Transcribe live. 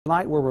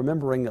Tonight we're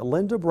remembering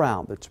Linda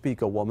Brown, the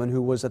Topeka woman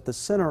who was at the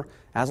center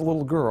as a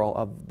little girl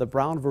of the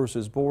Brown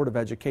versus Board of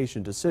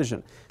Education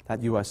decision.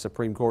 That U.S.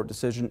 Supreme Court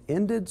decision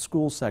ended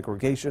school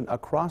segregation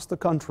across the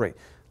country.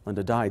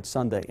 Linda died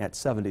Sunday at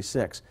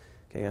 76.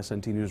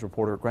 KSNT News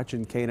reporter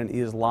Gretchen Kanan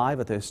is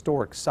live at the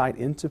historic site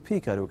in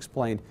Topeka to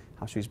explain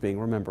how she's being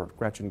remembered.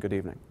 Gretchen, good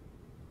evening.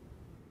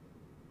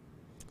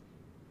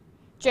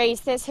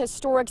 Jace, this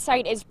historic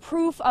site is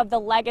proof of the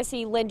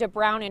legacy Linda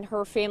Brown and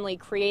her family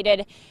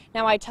created.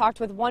 Now, I talked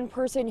with one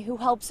person who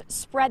helps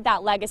spread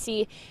that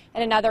legacy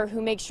and another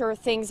who makes sure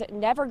things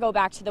never go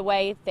back to the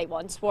way they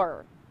once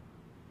were.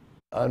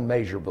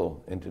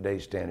 Unmeasurable in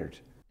today's standards.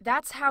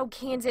 That's how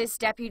Kansas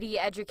Deputy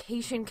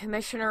Education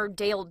Commissioner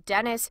Dale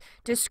Dennis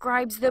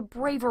describes the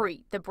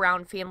bravery the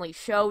Brown family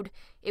showed.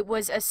 It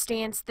was a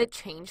stance that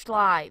changed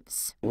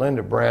lives.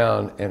 Linda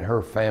Brown and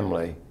her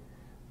family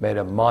made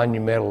a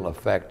monumental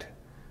effect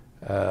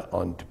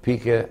on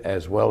Topeka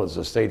as well as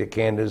the state of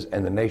Kansas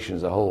and the nation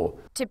as a whole.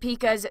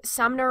 Topeka's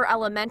Sumner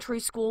Elementary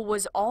School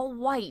was all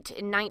white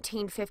in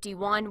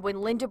 1951 when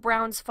Linda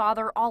Brown's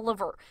father,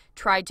 Oliver,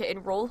 tried to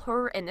enroll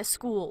her in the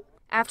school.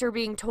 After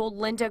being told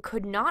Linda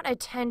could not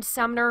attend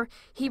Sumner,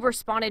 he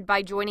responded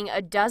by joining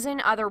a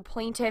dozen other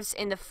plaintiffs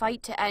in the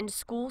fight to end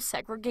school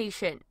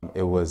segregation.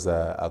 It was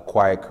a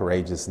quiet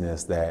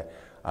courageousness that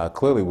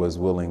clearly was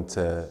willing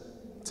to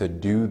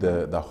do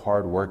the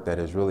hard work that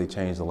has really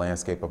changed the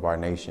landscape of our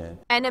nation.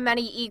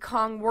 Enemeti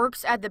Ekong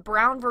works at the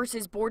Brown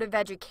versus Board of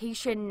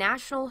Education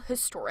National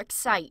Historic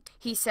Site.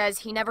 He says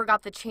he never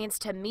got the chance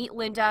to meet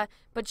Linda,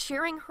 but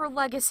sharing her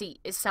legacy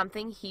is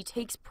something he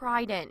takes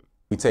pride in.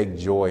 We take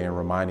joy in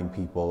reminding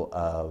people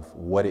of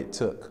what it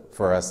took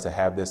for us to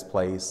have this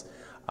place,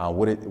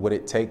 what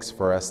it takes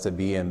for us to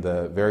be in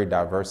the very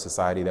diverse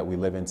society that we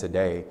live in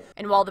today.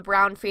 And while the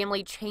Brown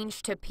family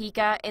changed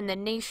Topeka and the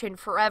nation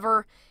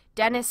forever,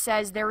 Dennis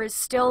says there is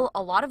still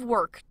a lot of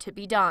work to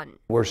be done.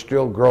 We're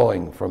still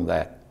growing from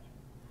that.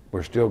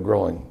 We're still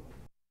growing.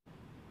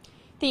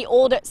 The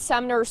old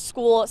Sumner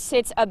School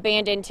sits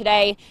abandoned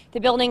today.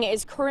 The building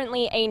is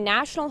currently a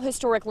National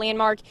Historic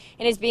Landmark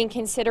and is being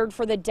considered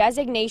for the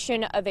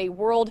designation of a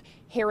World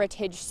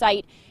Heritage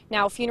Site.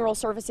 Now, funeral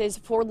services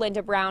for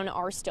Linda Brown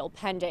are still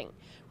pending.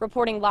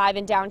 Reporting live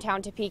in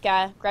downtown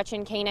Topeka,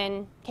 Gretchen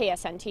Kanan,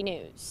 KSNT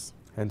News.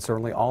 And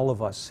certainly all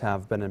of us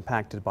have been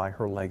impacted by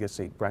her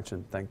legacy.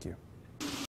 Gretchen, thank you.